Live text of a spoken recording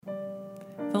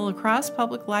the La Crosse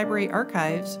Public Library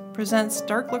Archives presents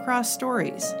Dark La Crosse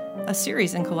Stories, a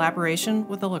series in collaboration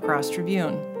with the La Crosse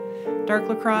Tribune. Dark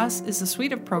La Crosse is a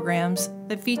suite of programs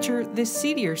that feature the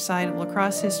seedier side of La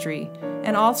Crosse history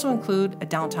and also include a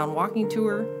downtown walking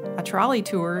tour, a trolley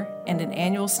tour, and an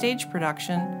annual stage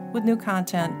production with new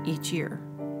content each year.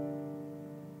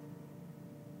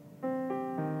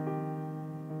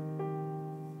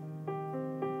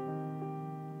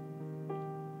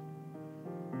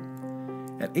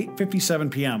 At 8:57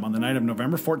 p.m. on the night of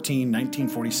November 14,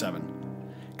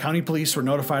 1947, county police were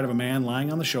notified of a man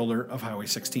lying on the shoulder of Highway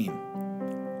 16.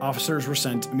 Officers were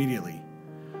sent immediately.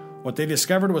 What they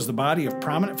discovered was the body of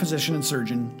prominent physician and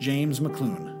surgeon James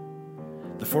McLoone.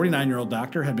 The 49-year-old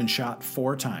doctor had been shot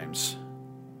 4 times.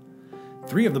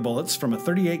 3 of the bullets from a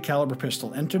 .38 caliber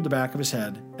pistol entered the back of his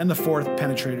head, and the 4th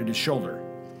penetrated his shoulder.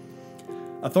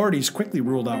 Authorities quickly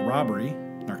ruled out robbery,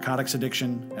 narcotics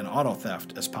addiction, and auto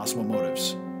theft as possible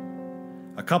motives.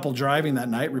 A couple driving that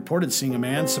night reported seeing a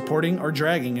man supporting or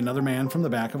dragging another man from the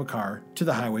back of a car to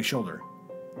the highway shoulder.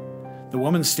 The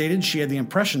woman stated she had the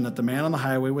impression that the man on the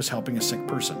highway was helping a sick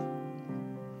person.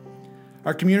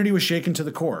 Our community was shaken to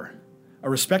the core. A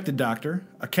respected doctor,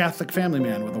 a Catholic family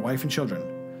man with a wife and children,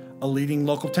 a leading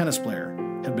local tennis player,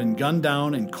 had been gunned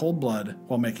down in cold blood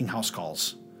while making house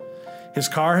calls. His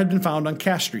car had been found on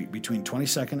Cass Street between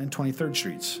 22nd and 23rd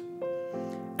Streets.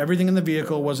 Everything in the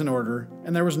vehicle was in order,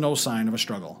 and there was no sign of a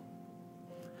struggle.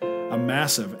 A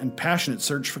massive and passionate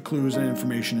search for clues and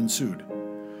information ensued.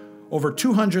 Over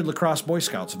 200 La Crosse Boy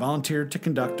Scouts volunteered to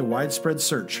conduct a widespread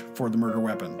search for the murder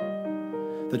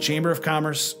weapon. The Chamber of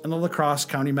Commerce and the La Crosse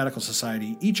County Medical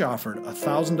Society each offered a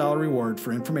 $1,000 reward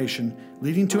for information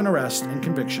leading to an arrest and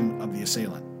conviction of the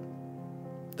assailant.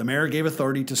 The mayor gave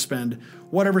authority to spend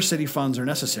whatever city funds are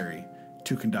necessary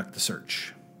to conduct the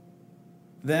search.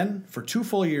 Then, for 2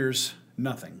 full years,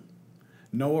 nothing.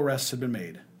 No arrests had been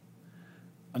made.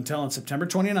 Until on September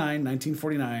 29,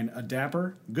 1949, a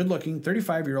dapper, good-looking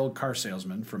 35-year-old car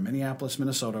salesman from Minneapolis,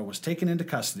 Minnesota was taken into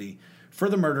custody for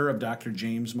the murder of Dr.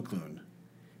 James McLoone.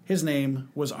 His name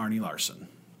was Arnie Larson.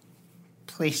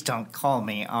 Please don't call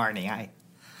me Arnie. I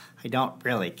don't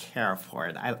really care for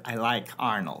it. I like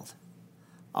Arnold.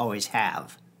 Always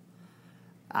have.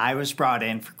 I was brought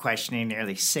in for questioning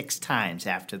nearly 6 times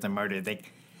after the murder.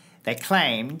 They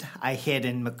claimed I hid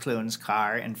in McLoone's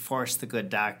car and forced the good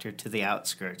doctor to the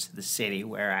outskirts of the city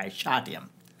where I shot him.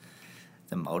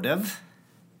 The motive?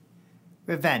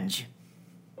 Revenge.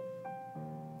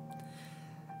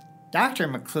 Dr.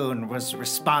 McLoone was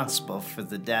responsible for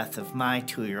the death of my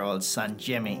 2-year-old son,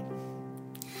 Jimmy.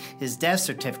 His death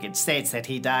certificate states that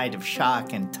he died of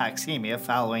shock and toxemia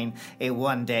following a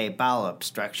 1-day bowel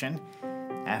obstruction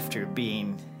after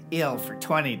being ill for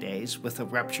 20 days with a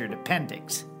ruptured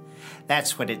appendix.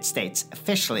 That's what it states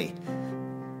officially.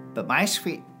 But my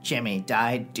sweet Jimmy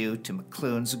died due to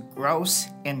McLoone's gross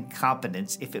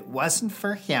incompetence. If it wasn't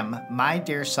for him, my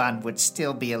dear son would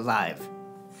still be alive.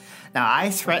 Now, I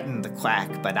threatened the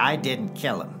quack, but I didn't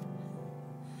kill him.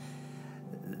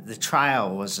 The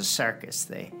trial was a circus.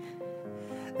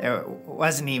 There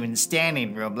wasn't even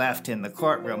standing room left in the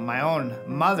courtroom. My own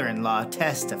mother-in-law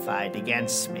testified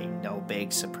against me. No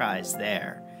big surprise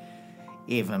there.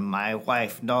 Even my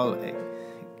ex-wife, Nola,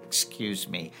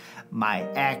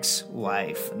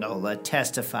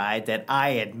 testified that I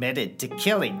admitted to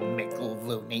killing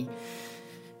McLoone.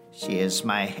 She is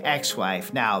my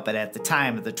ex-wife now, but at the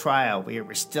time of the trial, we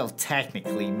were still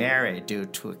technically married due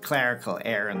to a clerical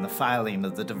error in the filing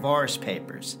of the divorce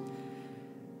papers.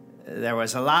 There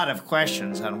was a lot of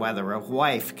questions on whether a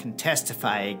wife can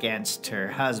testify against her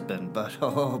husband, but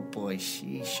oh boy,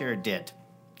 she sure did.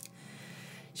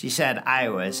 She said I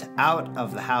was out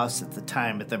of the house at the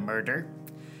time of the murder.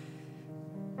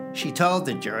 She told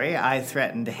the jury I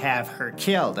threatened to have her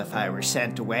killed if I were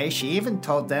sent away. She even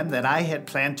told them that I had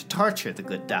planned to torture the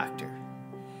good doctor.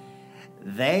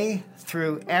 They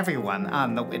threw everyone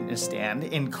on the witness stand,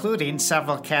 including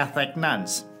several Catholic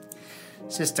nuns.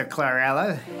 Sister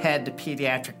Clarella, head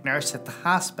pediatric nurse at the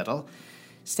hospital,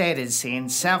 stated seeing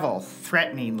several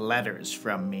threatening letters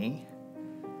from me.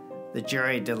 The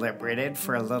jury deliberated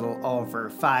for a little over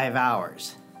 5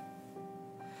 hours.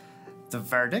 The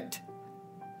verdict?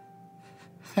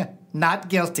 Not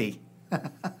guilty.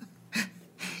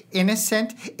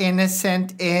 Innocent,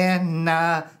 innocent,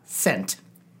 innocent.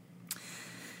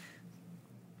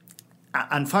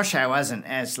 Unfortunately, I wasn't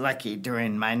as lucky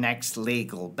during my next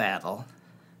legal battle.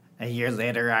 A year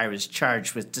later, I was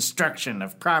charged with destruction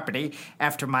of property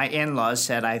after my in-laws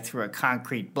said I threw a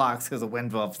concrete block through the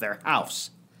window of their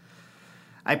house.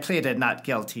 I pleaded not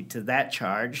guilty to that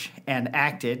charge and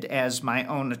acted as my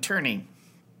own attorney.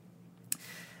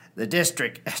 The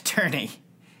district attorney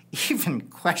even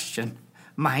questioned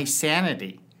my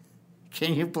sanity.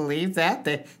 Can you believe that?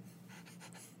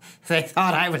 They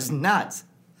thought I was nuts.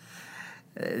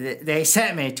 They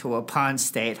sent me to a Penn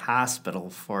State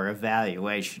hospital for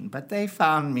evaluation, but they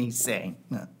found me sane.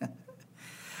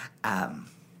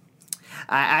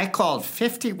 I called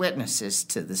 50 witnesses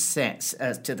to the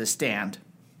stand.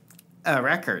 A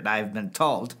record, I've been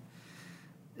told.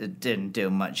 It didn't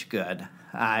do much good.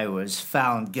 I was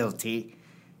found guilty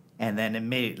and then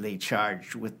immediately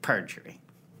charged with perjury.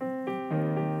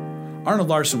 Arnold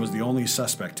Larson was the only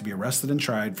suspect to be arrested and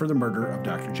tried for the murder of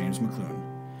Dr. James McLoone.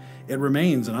 It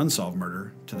remains an unsolved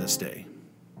murder to this day.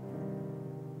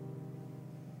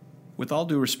 With all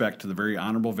due respect to the very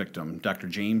honorable victim, Dr.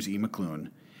 James E.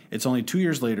 McLoone, it's only 2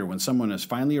 years later when someone is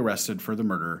finally arrested for the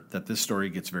murder that this story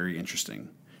gets very interesting,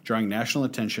 drawing national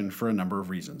attention for a number of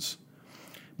reasons.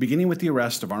 Beginning with the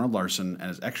arrest of Arnold Larson and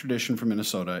his extradition from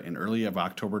Minnesota in early of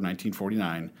October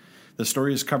 1949, the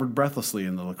story is covered breathlessly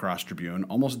in the La Crosse Tribune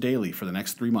almost daily for the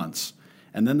next 3 months,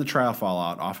 and then the trial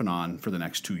fallout off and on for the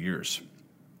next 2 years.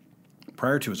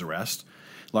 Prior to his arrest,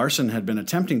 Larson had been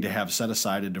attempting to have set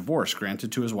aside a divorce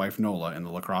granted to his wife Nola in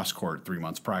the La Crosse court 3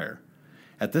 months prior.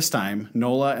 At this time,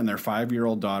 Nola and their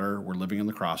 5-year-old daughter were living in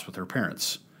La Crosse with her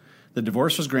parents. The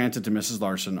divorce was granted to Mrs.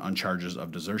 Larson on charges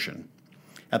of desertion.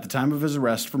 At the time of his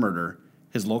arrest for murder,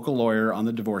 his local lawyer on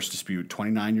the divorce dispute,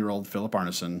 29-year-old Philip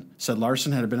Arneson, said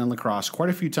Larson had been in La Crosse quite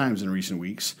a few times in recent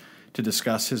weeks to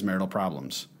discuss his marital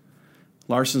problems.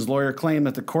 Larson's lawyer claimed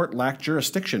that the court lacked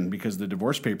jurisdiction because the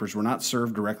divorce papers were not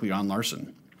served directly on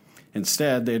Larson.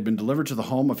 Instead, they had been delivered to the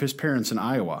home of his parents in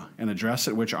Iowa, an address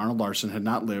at which Arnold Larson had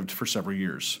not lived for several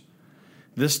years.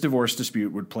 This divorce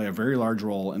dispute would play a very large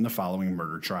role in the following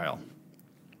murder trial.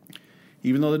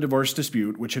 Even though the divorce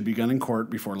dispute, which had begun in court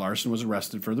before Larson was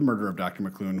arrested for the murder of Dr.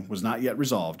 McLoone, was not yet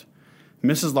resolved,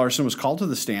 Mrs. Larson was called to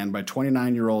the stand by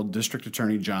 29-year-old District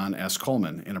Attorney John S.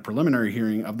 Coleman in a preliminary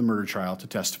hearing of the murder trial to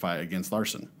testify against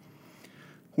Larson.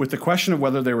 With the question of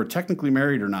whether they were technically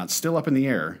married or not still up in the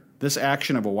air, this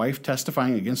action of a wife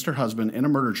testifying against her husband in a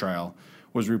murder trial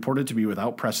was reported to be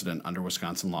without precedent under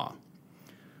Wisconsin law.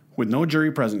 With no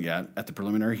jury present yet at the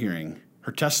preliminary hearing,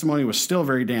 her testimony was still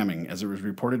very damning as it was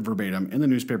reported verbatim in the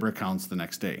newspaper accounts the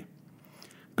next day.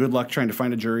 Good luck trying to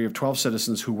find a jury of 12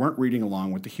 citizens who weren't reading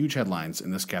along with the huge headlines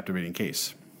in this captivating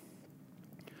case.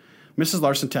 Mrs.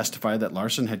 Larson testified that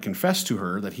Larson had confessed to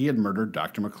her that he had murdered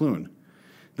Dr. McLoone.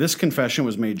 This confession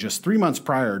was made just 3 months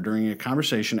prior during a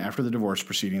conversation after the divorce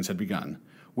proceedings had begun,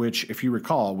 which, if you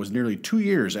recall, was nearly 2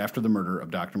 years after the murder of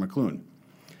Dr. McLoone.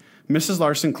 Mrs.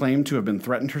 Larson claimed to have been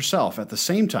threatened herself at the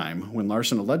same time when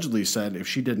Larson allegedly said if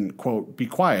she didn't, quote, be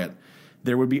quiet,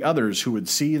 there would be others who would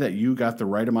see that you got the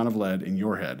right amount of lead in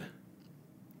your head.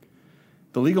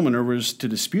 The legal maneuvers to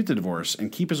dispute the divorce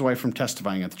and keep his wife from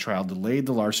testifying at the trial delayed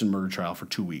the Larson murder trial for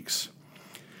 2 weeks.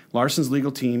 Larson's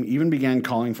legal team even began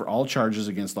calling for all charges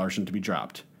against Larson to be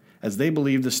dropped, as they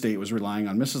believed the state was relying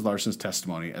on Mrs. Larson's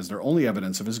testimony as their only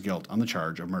evidence of his guilt on the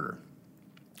charge of murder.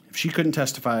 If she couldn't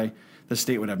testify, the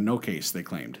state would have no case, they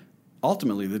claimed.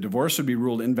 Ultimately, the divorce would be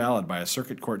ruled invalid by a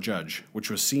circuit court judge, which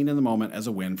was seen in the moment as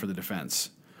a win for the defense.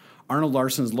 Arnold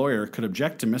Larson's lawyer could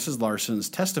object to Mrs. Larson's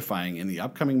testifying in the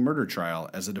upcoming murder trial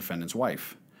as the defendant's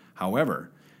wife.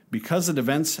 However, because the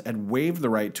defense had waived the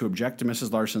right to object to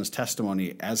Mrs. Larson's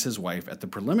testimony as his wife at the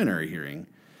preliminary hearing,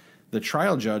 the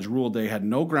trial judge ruled they had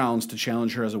no grounds to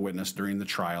challenge her as a witness during the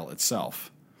trial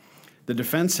itself. The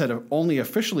defense had only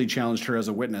officially challenged her as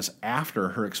a witness after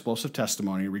her explosive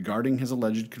testimony regarding his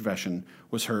alleged confession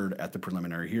was heard at the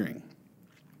preliminary hearing.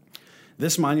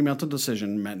 This monumental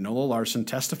decision meant Nola Larson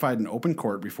testified in open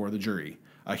court before the jury,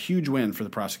 a huge win for the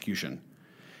prosecution.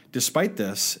 Despite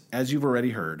this, as you've already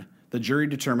heard, the jury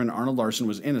determined Arnold Larson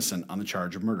was innocent on the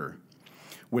charge of murder.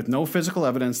 With no physical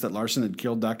evidence that Larson had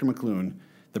killed Dr. McLoone,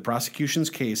 the prosecution's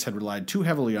case had relied too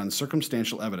heavily on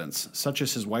circumstantial evidence, such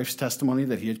as his wife's testimony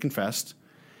that he had confessed,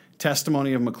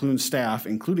 testimony of McLoone's staff,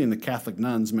 including the Catholic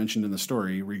nuns mentioned in the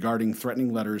story, regarding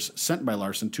threatening letters sent by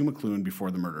Larson to McLoone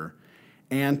before the murder,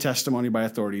 and testimony by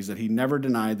authorities that he never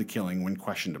denied the killing when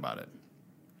questioned about it.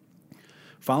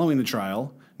 Following the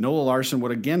trial, Nola Larson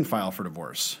would again file for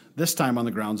divorce, this time on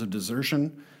the grounds of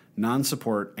desertion,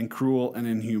 non-support, and cruel and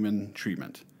inhuman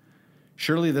treatment.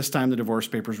 Surely this time the divorce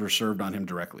papers were served on him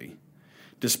directly.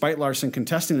 Despite Larson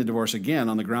contesting the divorce again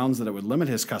on the grounds that it would limit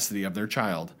his custody of their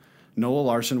child, Nola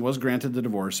Larson was granted the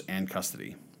divorce and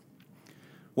custody.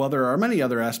 While there are many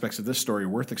other aspects of this story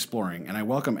worth exploring, and I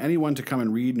welcome anyone to come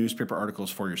and read newspaper articles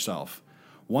for yourself,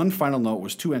 one final note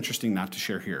was too interesting not to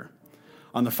share here.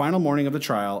 On the final morning of the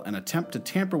trial, an attempt to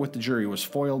tamper with the jury was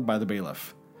foiled by the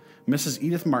bailiff. Mrs.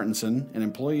 Edith Martinson, an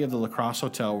employee of the La Crosse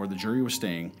Hotel where the jury was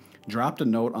staying, dropped a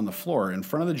note on the floor in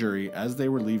front of the jury as they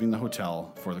were leaving the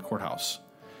hotel for the courthouse.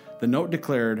 The note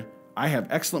declared, "I have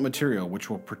excellent material which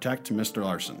will protect Mr.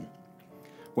 Larson."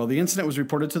 While the incident was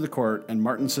reported to the court and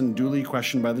Martinson duly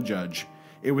questioned by the judge,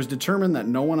 it was determined that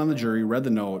no one on the jury read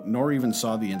the note nor even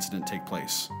saw the incident take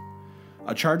place.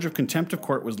 A charge of contempt of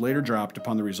court was later dropped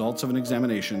upon the results of an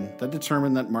examination that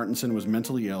determined that Martinson was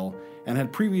mentally ill and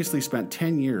had previously spent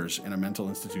 10 years in a mental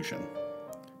institution.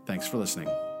 Thanks for listening.